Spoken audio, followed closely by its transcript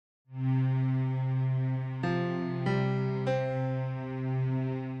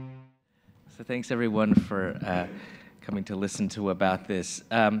So thanks everyone for coming to listen to about this.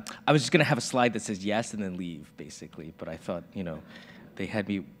 I was just going to have a slide that says yes and then leave, basically. But I thought, they had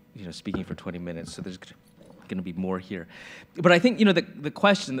me, speaking for 20 minutes, so there's going to be more here. But I think, the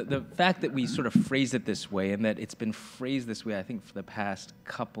question, the fact that we sort of phrase it this way, and that it's been phrased this way, I think, for the past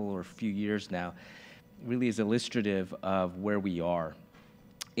couple or few years now, really is illustrative of where we are.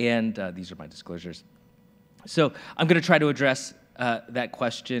 And these are my disclosures. So I'm going to try to address that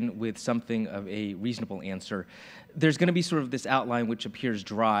question with something of a reasonable answer. There's going to be sort of this outline which appears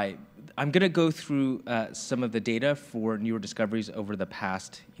dry. I'm going to go through some of the data for newer discoveries over the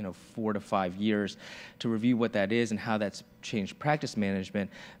past 4 to 5 years to review what that is and how that's changed practice management.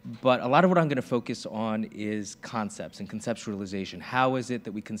 But a lot of what I'm going to focus on is concepts and conceptualization. How is it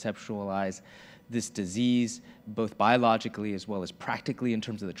that we conceptualize this disease, both biologically as well as practically in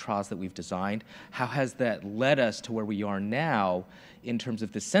terms of the trials that we've designed? How has that led us to where we are now in terms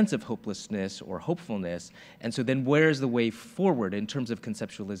of the sense of hopelessness or hopefulness? And so then where's the way forward in terms of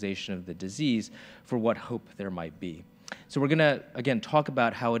conceptualization of the disease for what hope there might be? So we're gonna, again, talk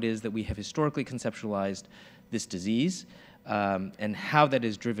about how it is that we have historically conceptualized this disease and how that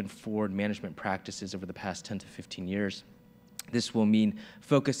has driven forward management practices over the past 10 to 15 years. This will mean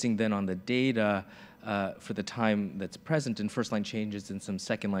focusing then on the data for the time that's present in first-line changes and some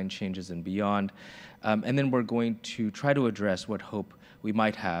second-line changes and beyond. And then we're going to try to address what hope we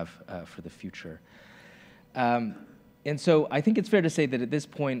might have for the future. And so I think it's fair to say that at this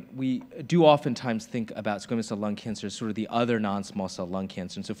point, we do oftentimes think about squamous cell lung cancer as sort of the other non-small cell lung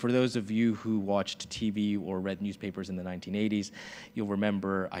cancer. And so for those of you who watched TV or read newspapers in the 1980s, you'll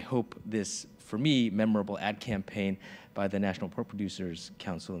remember, I hope, this, for me, memorable ad campaign by the National Pork Producers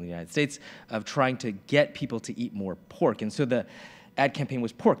Council in the United States of trying to get people to eat more pork. And so the ad campaign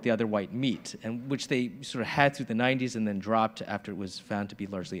was pork, the other white meat, and which they sort of had through the 90s and then dropped after it was found to be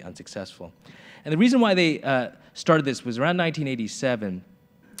largely unsuccessful. And the reason why they started this was around 1987.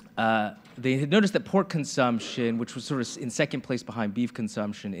 They had noticed that pork consumption, which was sort of in second place behind beef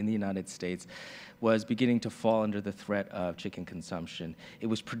consumption in the United States, was beginning to fall under the threat of chicken consumption. It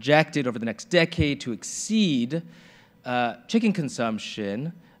was projected over the next decade to exceed chicken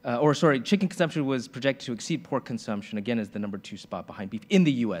consumption. Chicken consumption was projected to exceed pork consumption, again, as the #2 spot behind beef in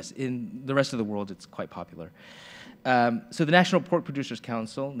the US. In the rest of the world, it's quite popular. So the National Pork Producers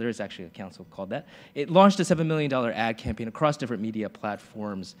Council, there is actually a council called that, it launched a $7 million ad campaign across different media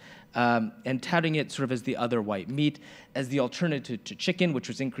platforms and touting it sort of as the other white meat, as the alternative to chicken, which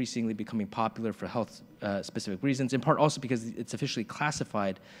was increasingly becoming popular for health-specific reasons, in part also because it's officially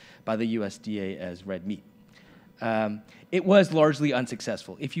classified by the USDA as red meat. It was largely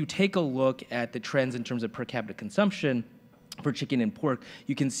unsuccessful. If you take a look at the trends in terms of per capita consumption for chicken and pork,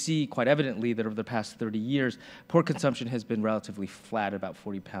 you can see quite evidently that over the past 30 years, pork consumption has been relatively flat, about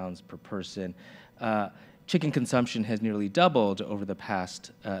 40 pounds per person. Chicken consumption has nearly doubled over the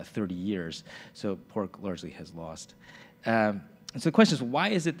past 30 years, so pork largely has lost. And so the question is, why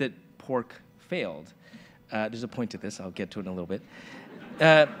is it that pork failed? There's a point to this. I'll get to it in a little bit.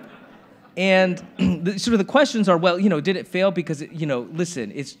 And sort of the questions are, well, did it fail because,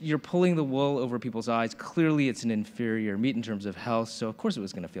 listen, you're pulling the wool over people's eyes. Clearly, it's an inferior meat in terms of health, so of course it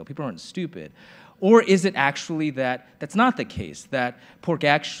was going to fail. People aren't stupid. Or is it actually that that's not the case, that pork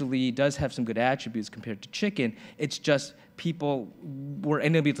actually does have some good attributes compared to chicken? It's just people were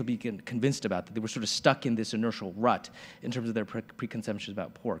unable to be convinced about that. They were sort of stuck in this inertial rut in terms of their preconceptions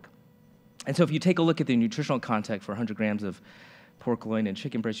about pork. And so if you take a look at the nutritional content for 100 grams of pork loin and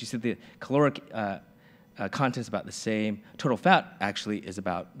chicken breast, you see the caloric content is about the same. Total fat actually is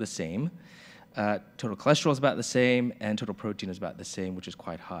about the same. Total cholesterol is about the same, and total protein is about the same, which is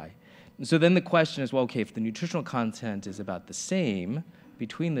quite high. And so then the question is, well, okay, if the nutritional content is about the same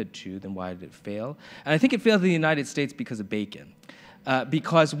between the two, then why did it fail? And I think it failed in the United States because of bacon.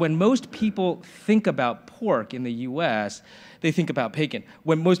 Because when most people think about pork in the US, they think about bacon.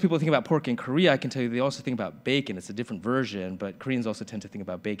 When most people think about pork in Korea, I can tell you they also think about bacon. It's a different version, but Koreans also tend to think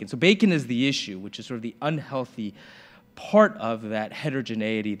about bacon. So bacon is the issue, which is sort of the unhealthy part of that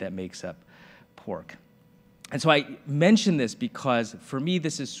heterogeneity that makes up pork. And so I mention this because, for me,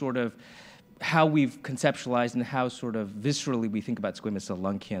 this is sort of how we've conceptualized and how sort of viscerally we think about squamous cell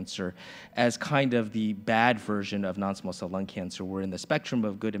lung cancer as kind of the bad version of non-small cell lung cancer. We're in the spectrum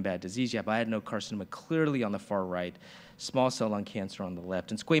of good and bad disease. You have adenocarcinoma clearly on the far right, small cell lung cancer on the left,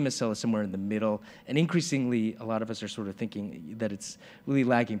 and squamous cell is somewhere in the middle. And increasingly, a lot of us are sort of thinking that it's really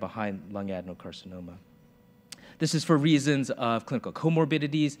lagging behind lung adenocarcinoma. This is for reasons of clinical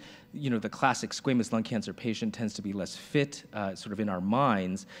comorbidities. The classic squamous lung cancer patient tends to be less fit, sort of in our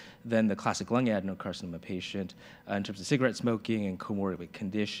minds, than the classic lung adenocarcinoma patient in terms of cigarette smoking and comorbid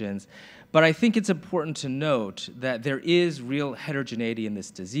conditions. But I think it's important to note that there is real heterogeneity in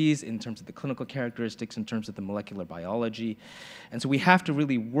this disease in terms of the clinical characteristics, in terms of the molecular biology. And so we have to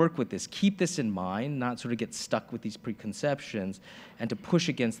really work with this, keep this in mind, not sort of get stuck with these preconceptions, and to push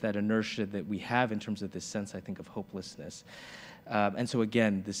against that inertia that we have in terms of this sense, I think, of hopelessness. And so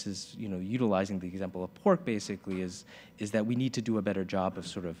again, this is, utilizing the example of pork basically is that we need to do a better job of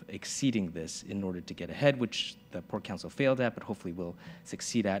sort of exceeding this in order to get ahead, which the Pork Council failed at, but hopefully will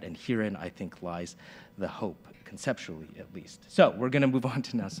succeed at. And herein, I think, lies the hope, conceptually at least. So we're going to move on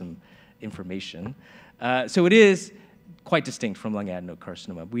to now some information. So it is quite distinct from lung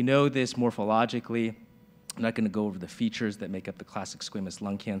adenocarcinoma. We know this morphologically. I'm not going to go over the features that make up the classic squamous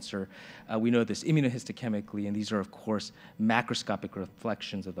lung cancer. We know this immunohistochemically, and these are, of course, macroscopic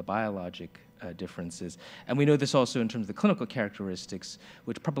reflections of the biologic differences. And we know this also in terms of the clinical characteristics,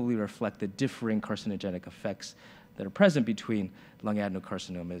 which probably reflect the differing carcinogenic effects that are present between lung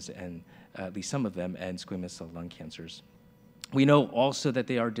adenocarcinomas, and at least some of them, and squamous cell lung cancers. We know also that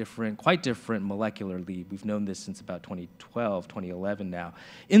they are different, quite different molecularly. We've known this since about 2012, 2011 now.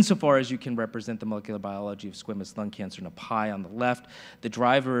 Insofar as you can represent the molecular biology of squamous lung cancer in a pie on the left, the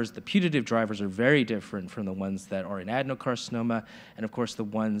drivers, the putative drivers, are very different from the ones that are in adenocarcinoma, and of course the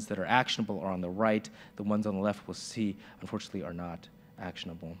ones that are actionable are on the right. The ones on the left we'll see, unfortunately, are not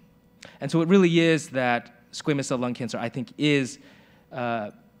actionable. And so it really is that squamous cell lung cancer, I think, is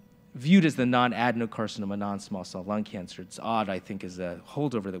viewed as the non-adenocarcinoma, non-small cell lung cancer. It's odd, I think, is a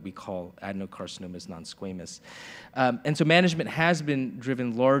holdover that we call adenocarcinomas non-squamous. And so management has been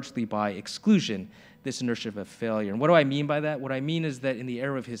driven largely by exclusion, this inertia of a failure. And what do I mean by that? What I mean is that in the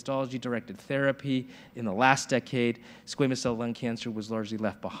era of histology-directed therapy, in the last decade, squamous cell lung cancer was largely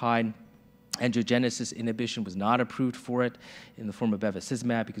left behind. Angiogenesis inhibition was not approved for it in the form of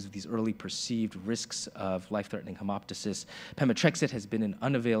bevacizumab because of these early perceived risks of life-threatening hemoptysis. Pemetrexed has been an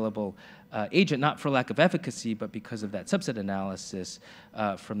unavailable agent, not for lack of efficacy, but because of that subset analysis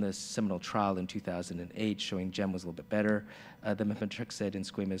from the seminal trial in 2008 showing GEM was a little bit better than pemetrexed in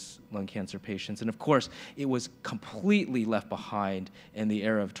squamous lung cancer patients. And of course, it was completely left behind in the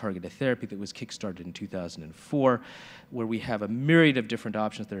era of targeted therapy that was kickstarted in 2004, where we have a myriad of different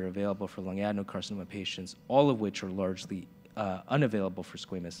options that are available for lung adenocarcinoma patients, all of which are largely unavailable for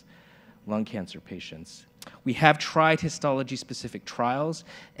squamous lung cancer patients. We have tried histology-specific trials,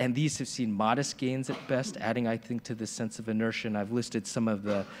 and these have seen modest gains at best, adding, I think, to this sense of inertia. And I've listed some of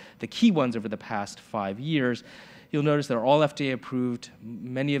the key ones over the past 5 years. You'll notice they're all FDA approved.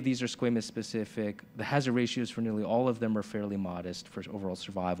 Many of these are squamous specific. The hazard ratios for nearly all of them are fairly modest for overall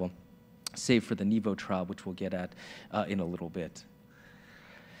survival, save for the NIVO trial, which we'll get at in a little bit.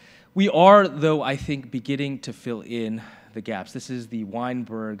 We are, though, I think, beginning to fill in the gaps. This is the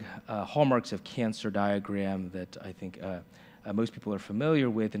Weinberg hallmarks of cancer diagram that I think most people are familiar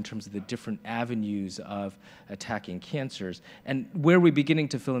with in terms of the different avenues of attacking cancers. And where we're beginning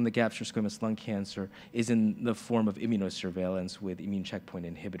to fill in the gaps for squamous lung cancer is in the form of immunosurveillance with immune checkpoint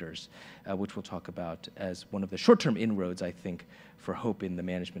inhibitors, which we'll talk about as one of the short-term inroads, I think, for hope in the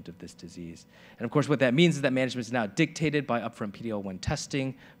management of this disease. And of course, what that means is that management is now dictated by upfront PD-L1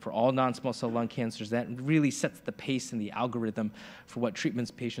 testing for all non-small cell lung cancers. That really sets the pace and the algorithm for what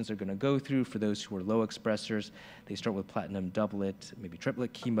treatments patients are going to go through. For those who are low expressors, they start with platinum doublet, maybe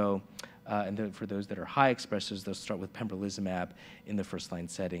triplet chemo. And then for those that are high expressors, they'll start with pembrolizumab in the first-line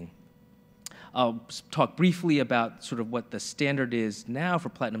setting. I'll talk briefly about sort of what the standard is now for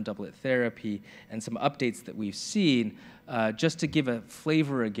platinum doublet therapy and some updates that we've seen, just to give a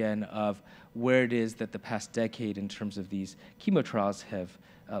flavor again of where it is that the past decade in terms of these chemo trials have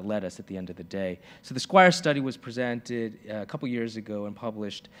led us at the end of the day. So the SQUIRE study was presented a couple years ago and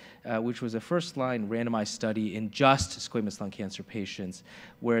published, which was a first-line randomized study in just squamous lung cancer patients,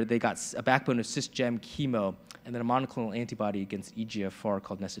 where they got a backbone of cisgem chemo and then a monoclonal antibody against EGFR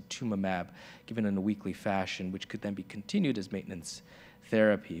called necitumumab, given in a weekly fashion, which could then be continued as maintenance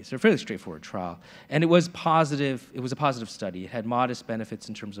therapy. So a fairly straightforward trial. And it was positive. It was a positive study. It had modest benefits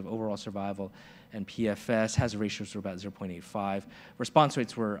in terms of overall survival and PFS. Hazard ratios were about 0.85. Response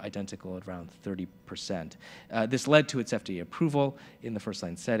rates were identical at around 30%. This led to its FDA approval in the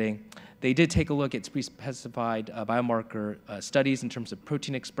first-line setting. They did take a look at pre-specified biomarker studies in terms of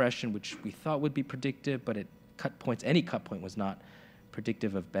protein expression, which we thought would be predictive, but at cut points, any cut point was not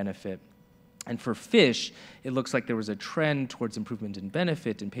predictive of benefit. And for FISH, it looks like there was a trend towards improvement in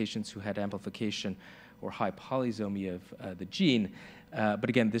benefit in patients who had amplification or high polysomy of the gene. But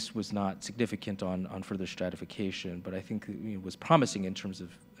again, this was not significant on further stratification, but I think it was promising in terms of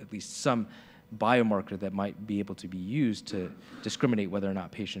at least some biomarker that might be able to be used to discriminate whether or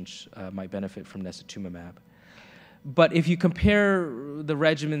not patients might benefit from necitumumab. But if you compare the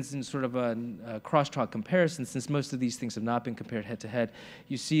regimens in sort of a cross-trial comparison, since most of these things have not been compared head-to-head,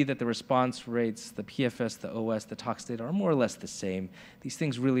 you see that the response rates, the PFS, the OS, the tox data are more or less the same. These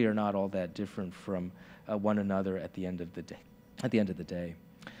things really are not all that different from one another at the end of the day.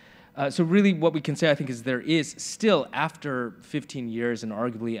 So really what we can say, I think, is there is still, after 15 years and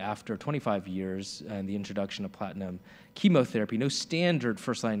arguably after 25 years and the introduction of platinum chemotherapy, no standard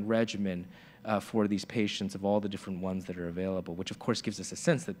first-line regimen for these patients of all the different ones that are available, which of course gives us a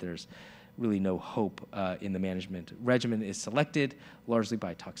sense that there's really no hope in the management. Regimen is selected largely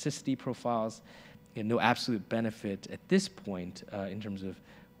by toxicity profiles, and no absolute benefit at this point in terms of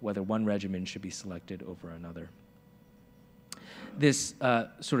whether one regimen should be selected over another. This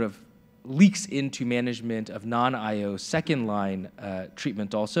sort of leaks into management of non-IO second-line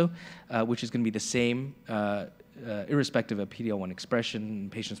treatment also, which is going to be the same irrespective of PD-L1 expression.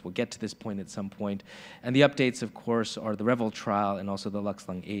 Patients will get to this point at some point. And the updates, of course, are the REVEL trial and also the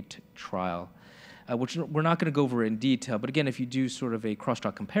LUX-Lung-8 trial, which we're not going to go over in detail. But again, if you do sort of a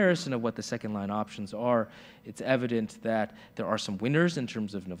cross-trial comparison of what the second-line options are, it's evident that there are some winners in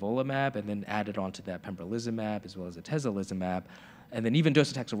terms of nivolumab, and then added onto that pembrolizumab as well as atezolizumab. And then even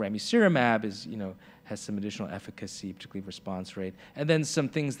docetaxel ramucirumab is, has some additional efficacy, particularly response rate. And then some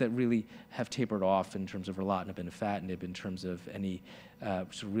things that really have tapered off in terms of erlotinib and afatinib in terms of any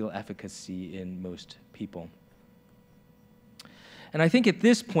sort of real efficacy in most people. And I think at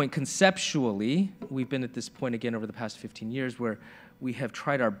this point, conceptually, we've been at this point again over the past 15 years where we have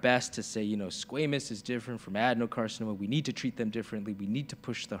tried our best to say, squamous is different from adenocarcinoma. We need to treat them differently. We need to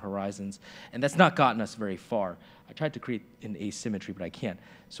push the horizons. And that's not gotten us very far. I tried to create an asymmetry, but I can't.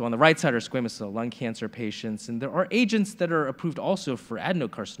 So on the right side are squamous cell lung cancer patients. And there are agents that are approved also for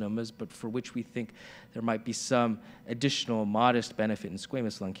adenocarcinomas, but for which we think there might be some additional modest benefit in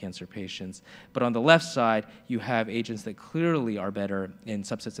squamous lung cancer patients. But on the left side, you have agents that clearly are better in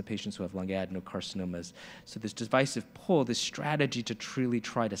subsets of patients who have lung adenocarcinomas. So this divisive pull, this strategy to truly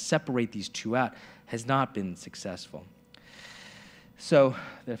try to separate these two out has not been successful. So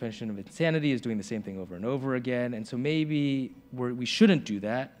the definition of insanity is doing the same thing over and over again. And so maybe we shouldn't do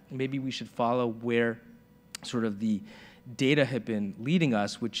that. Maybe we should follow where sort of the data have been leading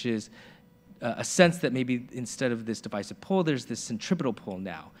us, which is a sense that maybe instead of this divisive pull, there's this centripetal pull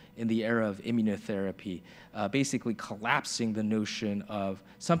now in the era of immunotherapy, basically collapsing the notion of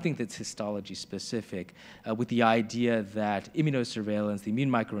something that's histology-specific with the idea that immunosurveillance, the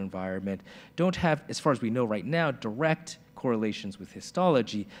immune microenvironment, don't have, as far as we know right now, direct correlations with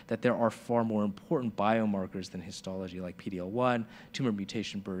histology, that there are far more important biomarkers than histology, like PD-L1, tumor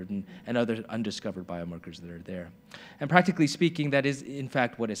mutation burden, and other undiscovered biomarkers that are there. And practically speaking, that is, in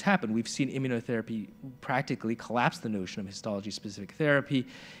fact, what has happened. We've seen immunotherapy practically collapse the notion of histology-specific therapy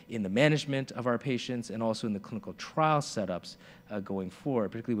in the management of our patients and also in the clinical trial setups going forward,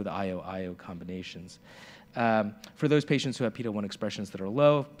 particularly with IO-IO combinations. For those patients who have PD-L1 expressions that are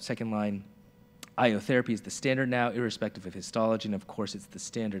low, second-line IO therapy is the standard now, irrespective of histology, and of course it's the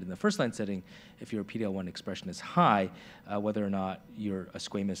standard in the first-line setting if your PD-L1 expression is high, whether or not you're a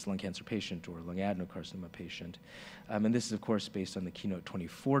squamous lung cancer patient or a lung adenocarcinoma patient. And this is, of course, based on the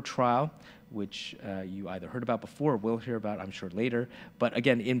KEYNOTE-24 trial, which you either heard about before or will hear about, I'm sure, later. But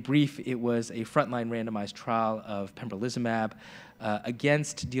again, in brief, it was a frontline randomized trial of pembrolizumab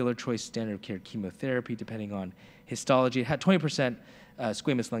against dealer choice standard of care chemotherapy, depending on histology. It had 20%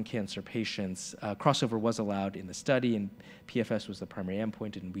 squamous lung cancer patients. Crossover was allowed in the study, and PFS was the primary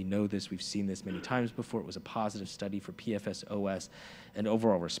endpoint, and we know this. We've seen this many times before. It was a positive study for PFS, OS, and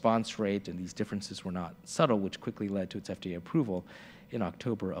overall response rate, and these differences were not subtle, which quickly led to its FDA approval in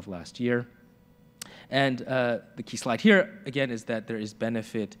October of last year. And the key slide here, again, is that there is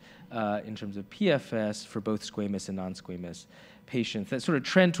benefit in terms of PFS for both squamous and non-squamous patients. That sort of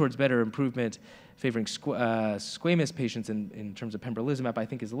trend towards better improvement favoring squamous patients in terms of pembrolizumab, I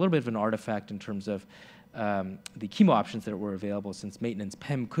think, is a little bit of an artifact in terms of the chemo options that were available, since maintenance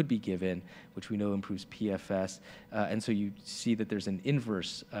PEM could be given, which we know improves PFS. And so you see that there's an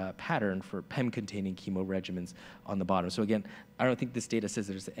inverse pattern for PEM-containing chemo regimens on the bottom. So again, I don't think this data says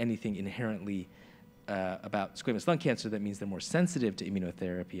there's anything inherently about squamous lung cancer that means they're more sensitive to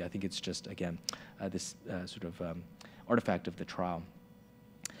immunotherapy. I think it's just, again, this sort of artifact of the trial.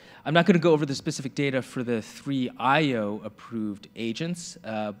 I'm not going to go over the specific data for the 3 IO-approved agents,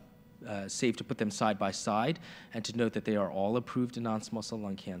 safe to put them side by side and to note that they are all approved in non-small cell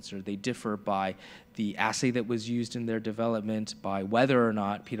lung cancer. They differ by the assay that was used in their development, by whether or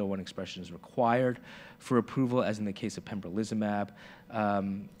not PD-L1 expression is required for approval, as in the case of pembrolizumab,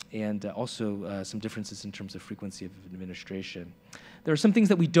 and also some differences in terms of frequency of administration. There are some things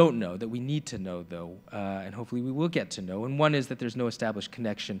that we don't know, that we need to know, though, and hopefully we will get to know. And one is that there's no established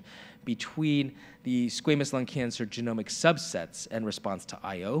connection between the squamous lung cancer genomic subsets and response to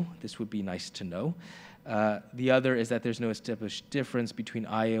IO. This would be nice to know. The other is that there's no established difference between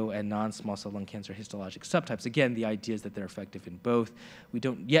IO and non-small cell lung cancer histologic subtypes. Again, the idea is that they're effective in both. We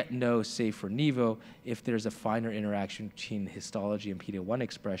don't yet know, say for Nivo, if there's a finer interaction between histology and PD-L1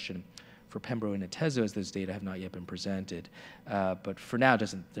 expression for Pembro and Atezo, as those data have not yet been presented. But for now, there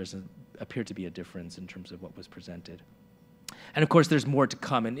doesn't appear to be a difference in terms of what was presented. And of course, there's more to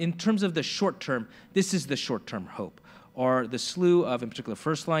come. And in terms of the short term, this is the short-term hope, or the slew of, in particular,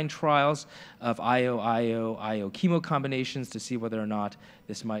 first-line trials of IO chemo combinations to see whether or not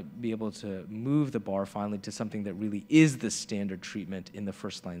this might be able to move the bar finally to something that really is the standard treatment in the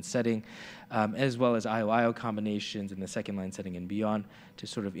first-line setting, as well as IO combinations in the second-line setting and beyond to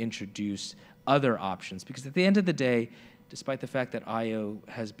sort of introduce other options. Because at the end of the day, despite the fact that IO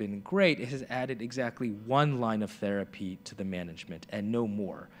has been great, it has added exactly one line of therapy to the management and no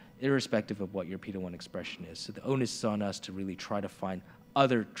more, irrespective of what your PD-L1 expression is. So the onus is on us to really try to find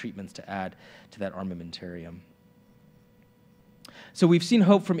other treatments to add to that armamentarium. So we've seen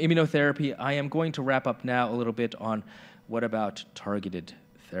hope from immunotherapy. I am going to wrap up now a little bit on what about targeted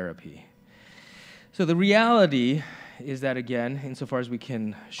therapy. So the reality is that, again, insofar as we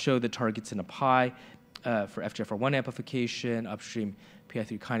can show the targets in a pie, for FGFR1 amplification, upstream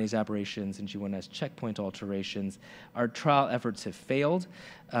PI3 kinase aberrations, and G1S checkpoint alterations, our trial efforts have failed.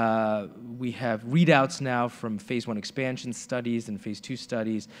 We have readouts now from phase 1 expansion studies and phase 2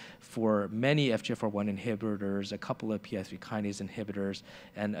 studies for many FGFR1 inhibitors, a couple of PI3 kinase inhibitors,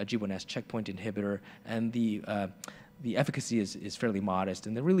 and a G1S checkpoint inhibitor, and the efficacy is fairly modest,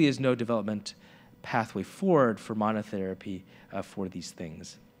 and there really is no development pathway forward for monotherapy for these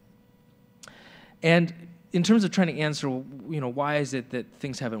things. And in terms of trying to answer, why is it that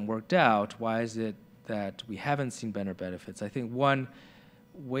things haven't worked out? Why is it that we haven't seen better benefits? I think one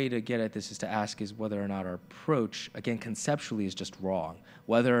way to get at this is to ask is whether or not our approach, again, conceptually is just wrong,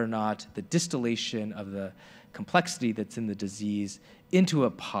 whether or not the distillation of the complexity that's in the disease into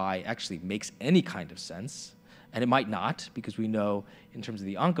a pie actually makes any kind of sense. And it might not, because we know in terms of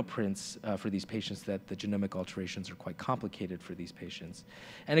the oncoprints for these patients that the genomic alterations are quite complicated for these patients.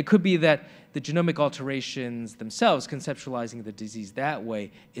 And it could be that the genomic alterations themselves, conceptualizing the disease that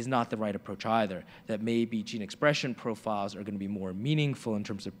way, is not the right approach either, that maybe gene expression profiles are going to be more meaningful in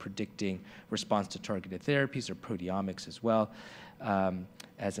terms of predicting response to targeted therapies or proteomics as well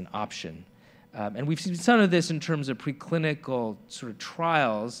as an option. And we've seen some of this in terms of preclinical sort of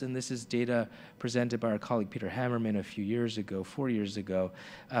trials, and this is data presented by our colleague Peter Hammerman a few years ago, 4 years ago,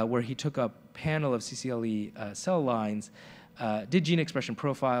 where he took a panel of CCLE cell lines, did gene expression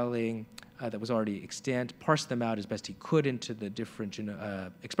profiling that was already extant, parsed them out as best he could into the different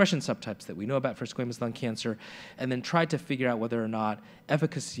expression subtypes that we know about for squamous lung cancer, and then tried to figure out whether or not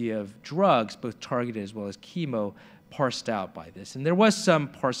efficacy of drugs, both targeted as well as chemo, parsed out by this. And there was some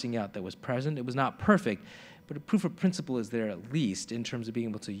parsing out that was present. It was not perfect, but a proof of principle is there at least in terms of being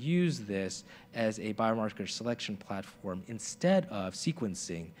able to use this as a biomarker selection platform instead of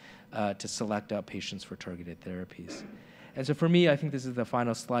sequencing to select out patients for targeted therapies. And so for me, I think this is the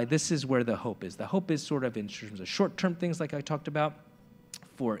final slide. This is where the hope is. The hope is sort of in terms of short-term things like I talked about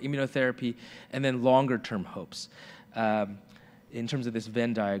for immunotherapy, and then longer-term hopes. In terms of this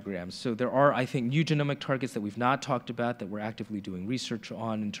Venn diagram. So there are, I think, new genomic targets that we've not talked about that we're actively doing research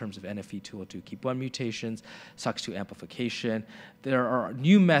on in terms of NFE202 KEAP1 mutations, SOX2 amplification. There are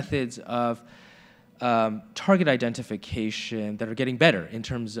new methods of target identification that are getting better in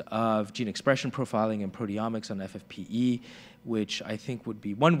terms of gene expression profiling and proteomics on FFPE, which I think would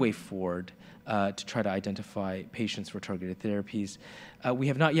be one way forward to try to identify patients for targeted therapies. We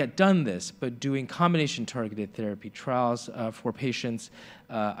have not yet done this, but doing combination targeted therapy trials for patients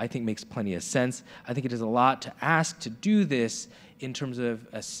I think makes plenty of sense. I think it is a lot to ask to do this in terms of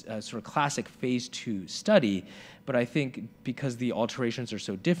a sort of classic phase 2 study, but I think because the alterations are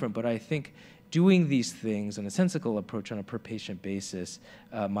so different, but I think doing these things in a sensical approach on a per patient basis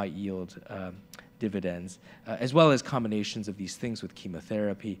might yield dividends, as well as combinations of these things with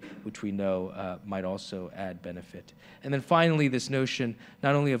chemotherapy, which we know might also add benefit. And then finally, this notion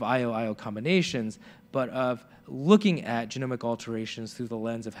not only of IO-IO combinations, but of looking at genomic alterations through the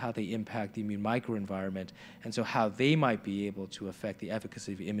lens of how they impact the immune microenvironment, and so how they might be able to affect the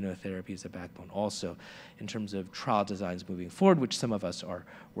efficacy of immunotherapy as a backbone also, in terms of trial designs moving forward, which some of us are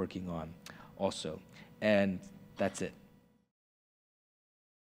working on also. And that's it.